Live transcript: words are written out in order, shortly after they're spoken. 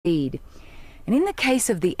And in the case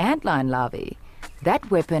of the antlion larvae, that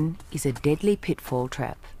weapon is a deadly pitfall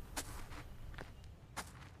trap.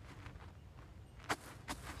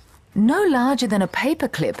 No larger than a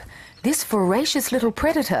paperclip, this voracious little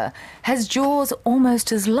predator has jaws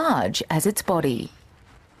almost as large as its body.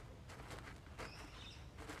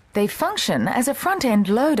 They function as a front-end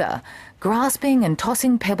loader, grasping and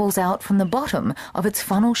tossing pebbles out from the bottom of its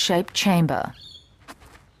funnel-shaped chamber.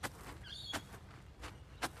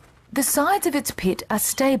 The sides of its pit are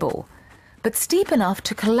stable, but steep enough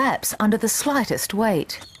to collapse under the slightest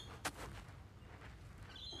weight.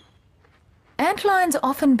 Antlions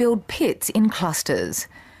often build pits in clusters,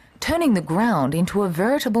 turning the ground into a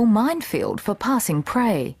veritable minefield for passing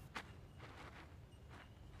prey.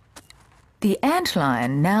 The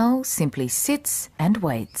antlion now simply sits and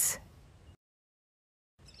waits.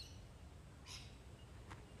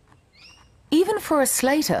 Even for a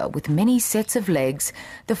slater with many sets of legs,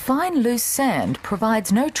 the fine loose sand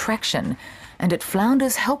provides no traction, and it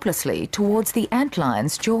flounders helplessly towards the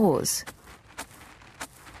antlion's jaws.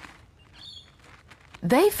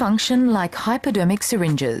 They function like hypodermic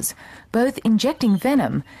syringes, both injecting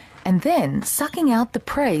venom and then sucking out the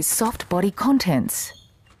prey's soft body contents.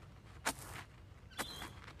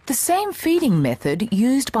 The same feeding method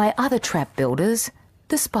used by other trap builders,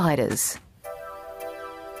 the spiders.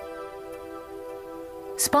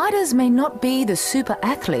 Spiders may not be the super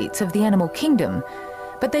athletes of the animal kingdom,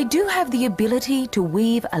 but they do have the ability to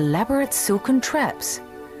weave elaborate silken traps,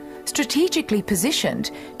 strategically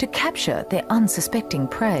positioned to capture their unsuspecting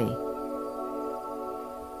prey.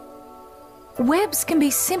 Webs can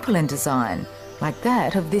be simple in design, like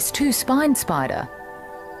that of this two-spined spider,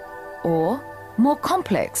 or more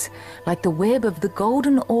complex, like the web of the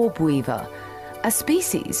golden orb weaver, a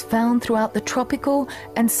species found throughout the tropical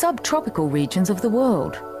and subtropical regions of the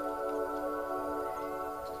world.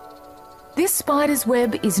 This spider's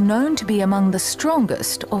web is known to be among the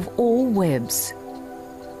strongest of all webs.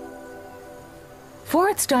 For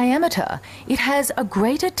its diameter, it has a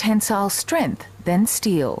greater tensile strength than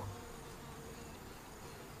steel.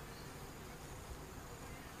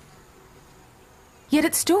 Yet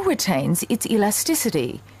it still retains its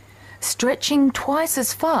elasticity, stretching twice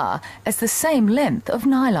as far as the same length of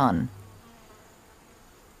nylon.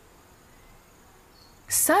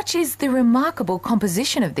 Such is the remarkable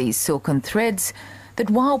composition of these silken threads that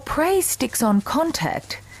while prey sticks on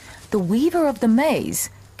contact, the weaver of the maze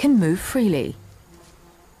can move freely.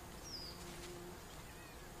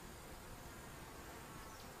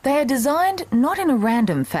 They are designed not in a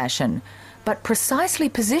random fashion, but precisely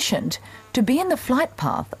positioned to be in the flight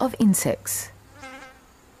path of insects.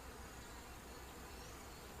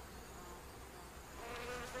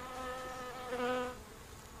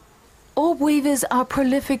 Orb weavers are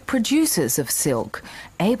prolific producers of silk,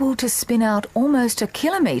 able to spin out almost a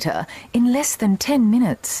kilometre in less than 10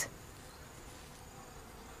 minutes.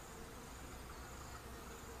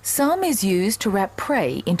 Some is used to wrap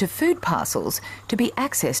prey into food parcels to be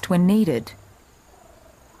accessed when needed.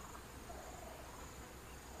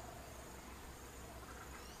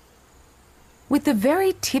 With the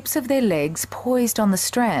very tips of their legs poised on the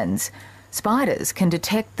strands, spiders can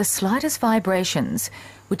detect the slightest vibrations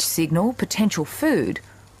which signal potential food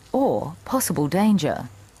or possible danger.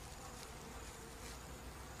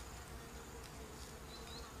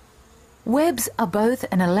 Webs are both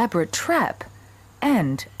an elaborate trap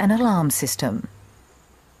and an alarm system.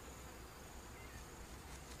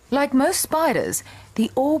 Like most spiders, the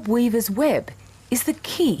orb weaver's web is the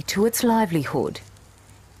key to its livelihood,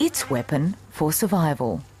 its weapon for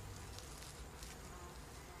survival.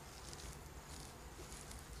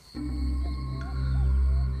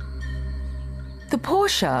 The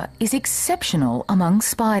portia is exceptional among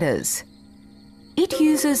spiders. It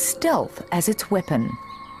uses stealth as its weapon,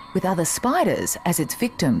 with other spiders as its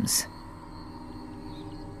victims.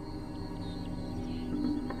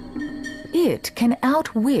 It can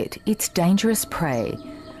outwit its dangerous prey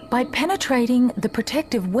by penetrating the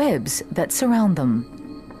protective webs that surround them.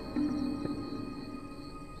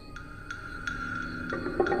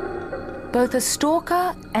 Both a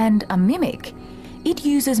stalker and a mimic, it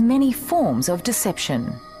uses many forms of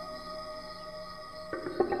deception.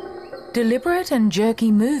 Deliberate and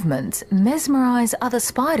jerky movements mesmerize other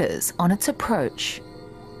spiders on its approach.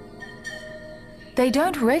 They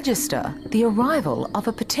don't register the arrival of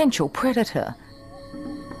a potential predator.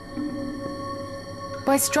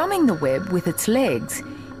 By strumming the web with its legs,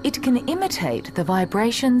 it can imitate the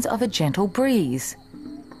vibrations of a gentle breeze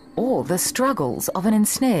or the struggles of an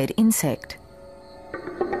ensnared insect.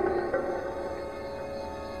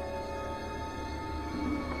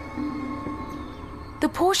 The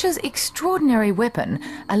Portia's extraordinary weapon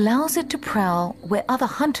allows it to prowl where other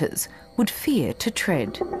hunters would fear to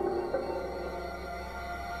tread.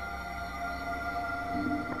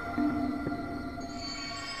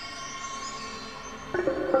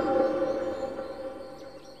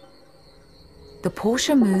 The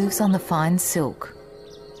Portia moves on the fine silk,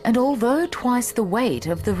 and although twice the weight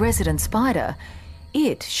of the resident spider,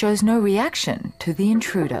 it shows no reaction to the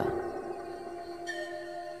intruder.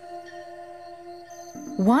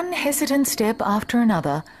 One hesitant step after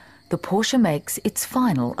another, the Portia makes its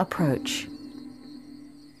final approach.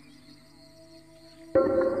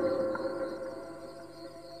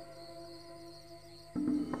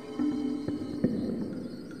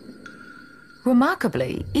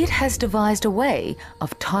 Remarkably, it has devised a way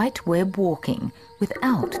of tight web walking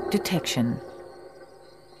without detection.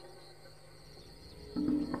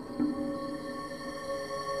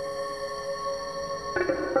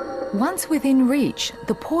 Once within reach,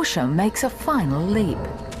 the Portia makes a final leap.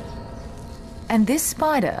 And this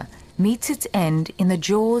spider meets its end in the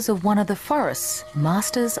jaws of one of the forest's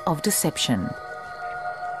masters of deception.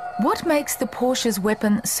 What makes the Portia's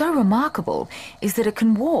weapon so remarkable is that it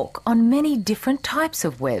can walk on many different types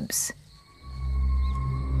of webs.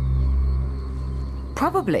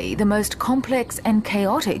 Probably the most complex and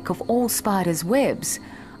chaotic of all spiders' webs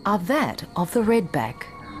are that of the redback.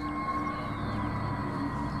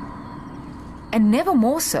 And never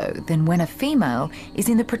more so than when a female is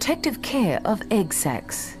in the protective care of egg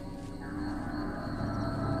sacs.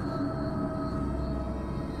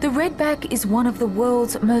 The redback is one of the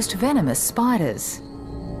world's most venomous spiders.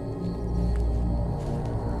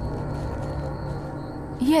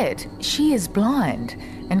 Yet she is blind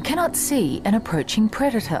and cannot see an approaching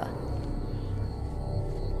predator.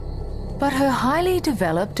 But her highly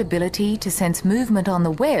developed ability to sense movement on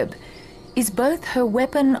the web is both her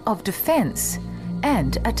weapon of defense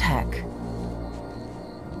and attack.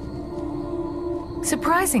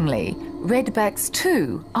 Surprisingly, redbacks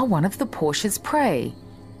too are one of the Portia's prey,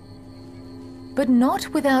 but not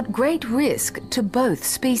without great risk to both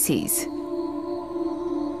species.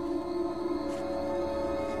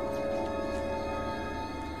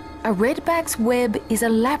 A redback's web is a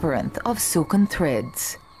labyrinth of silken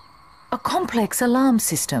threads, a complex alarm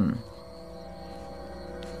system.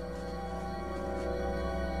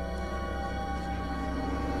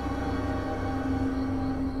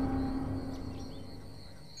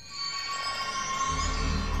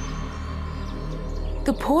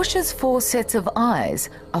 The Portia's 4 sets of eyes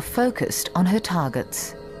are focused on her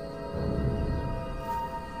targets.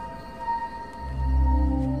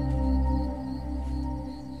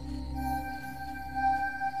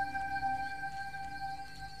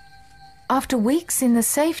 After weeks in the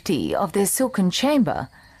safety of their silken chamber,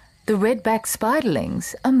 the redback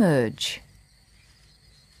spiderlings emerge.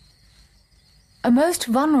 A most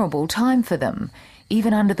vulnerable time for them,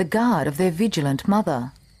 even under the guard of their vigilant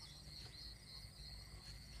mother.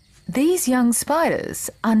 These young spiders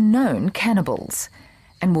are known cannibals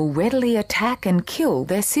and will readily attack and kill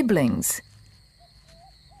their siblings.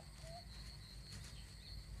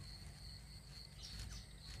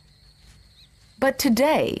 But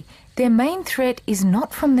today, their main threat is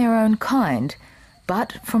not from their own kind,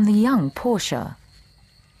 but from the young Portia.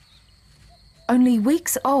 Only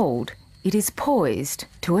weeks old, it is poised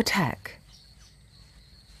to attack.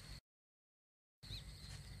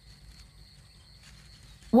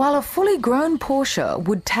 While a fully grown Portia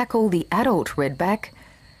would tackle the adult redback,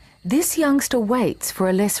 this youngster waits for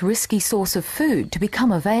a less risky source of food to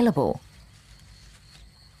become available.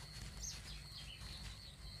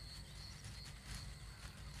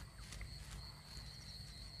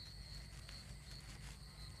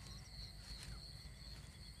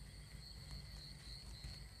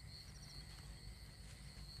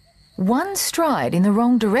 One stride in the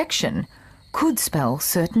wrong direction could spell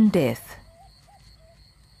certain death.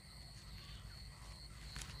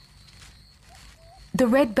 The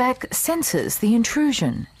redback senses the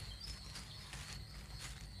intrusion.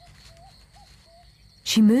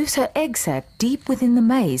 She moves her egg sac deep within the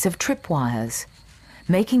maze of tripwires,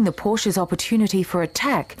 making the Portia's opportunity for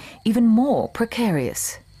attack even more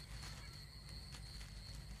precarious.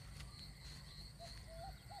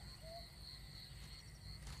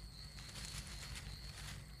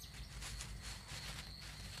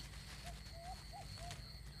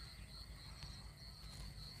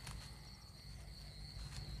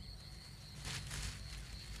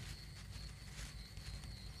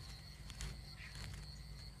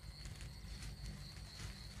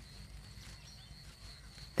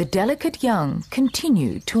 The delicate young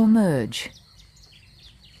continue to emerge.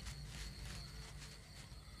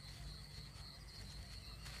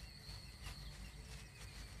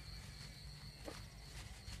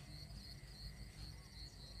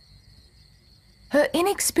 Her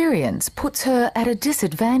inexperience puts her at a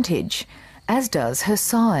disadvantage, as does her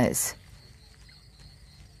size.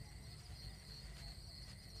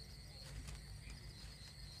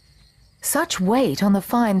 Such weight on the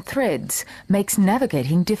fine threads makes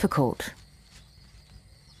navigating difficult.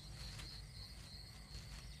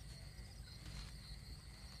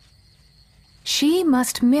 She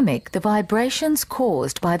must mimic the vibrations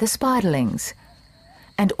caused by the spiderlings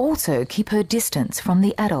and also keep her distance from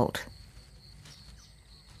the adult.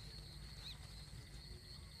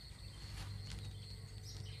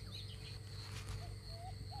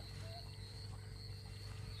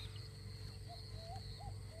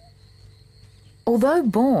 Although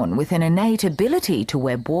born with an innate ability to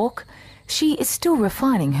web walk, she is still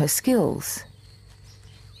refining her skills.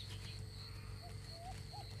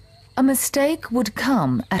 A mistake would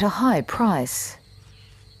come at a high price.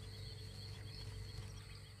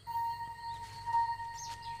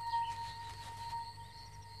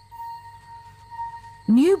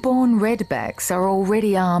 Newborn redbacks are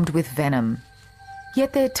already armed with venom,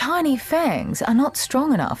 yet their tiny fangs are not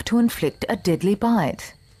strong enough to inflict a deadly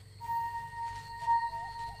bite.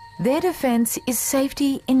 Their defense is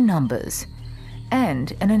safety in numbers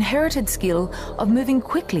and an inherited skill of moving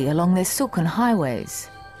quickly along their silken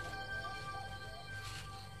highways.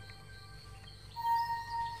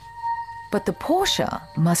 But the Portia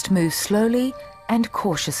must move slowly and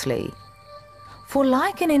cautiously, for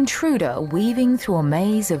like an intruder weaving through a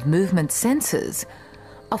maze of movement sensors,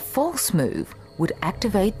 a false move would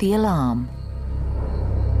activate the alarm.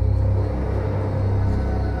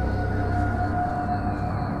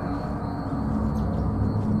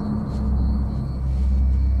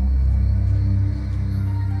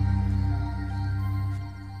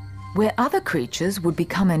 Where other creatures would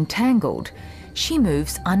become entangled, she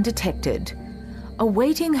moves undetected,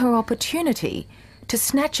 awaiting her opportunity to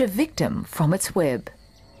snatch a victim from its web.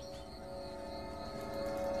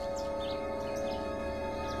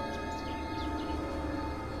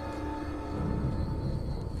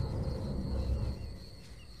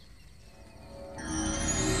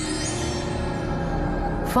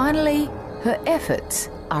 Finally, her efforts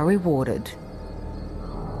are rewarded.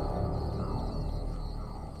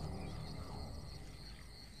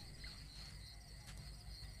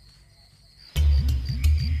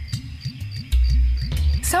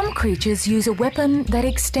 Some creatures use a weapon that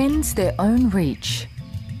extends their own reach.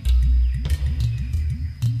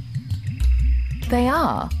 They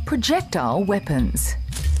are projectile weapons.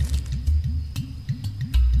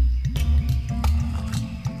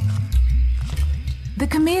 The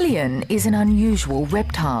chameleon is an unusual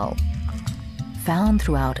reptile, found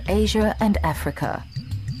throughout Asia and Africa.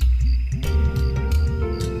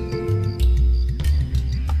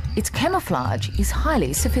 Its camouflage is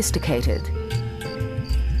highly sophisticated.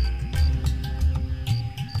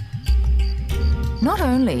 Not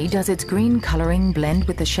only does its green colouring blend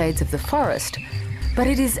with the shades of the forest, but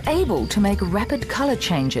it is able to make rapid colour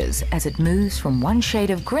changes as it moves from one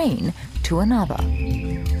shade of green to another.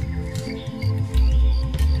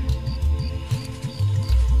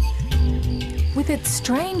 With its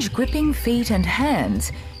strange gripping feet and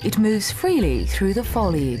hands, it moves freely through the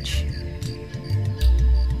foliage.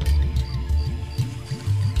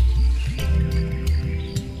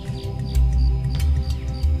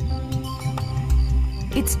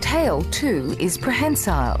 Its tail, too, is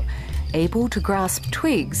prehensile, able to grasp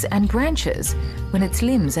twigs and branches when its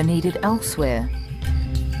limbs are needed elsewhere.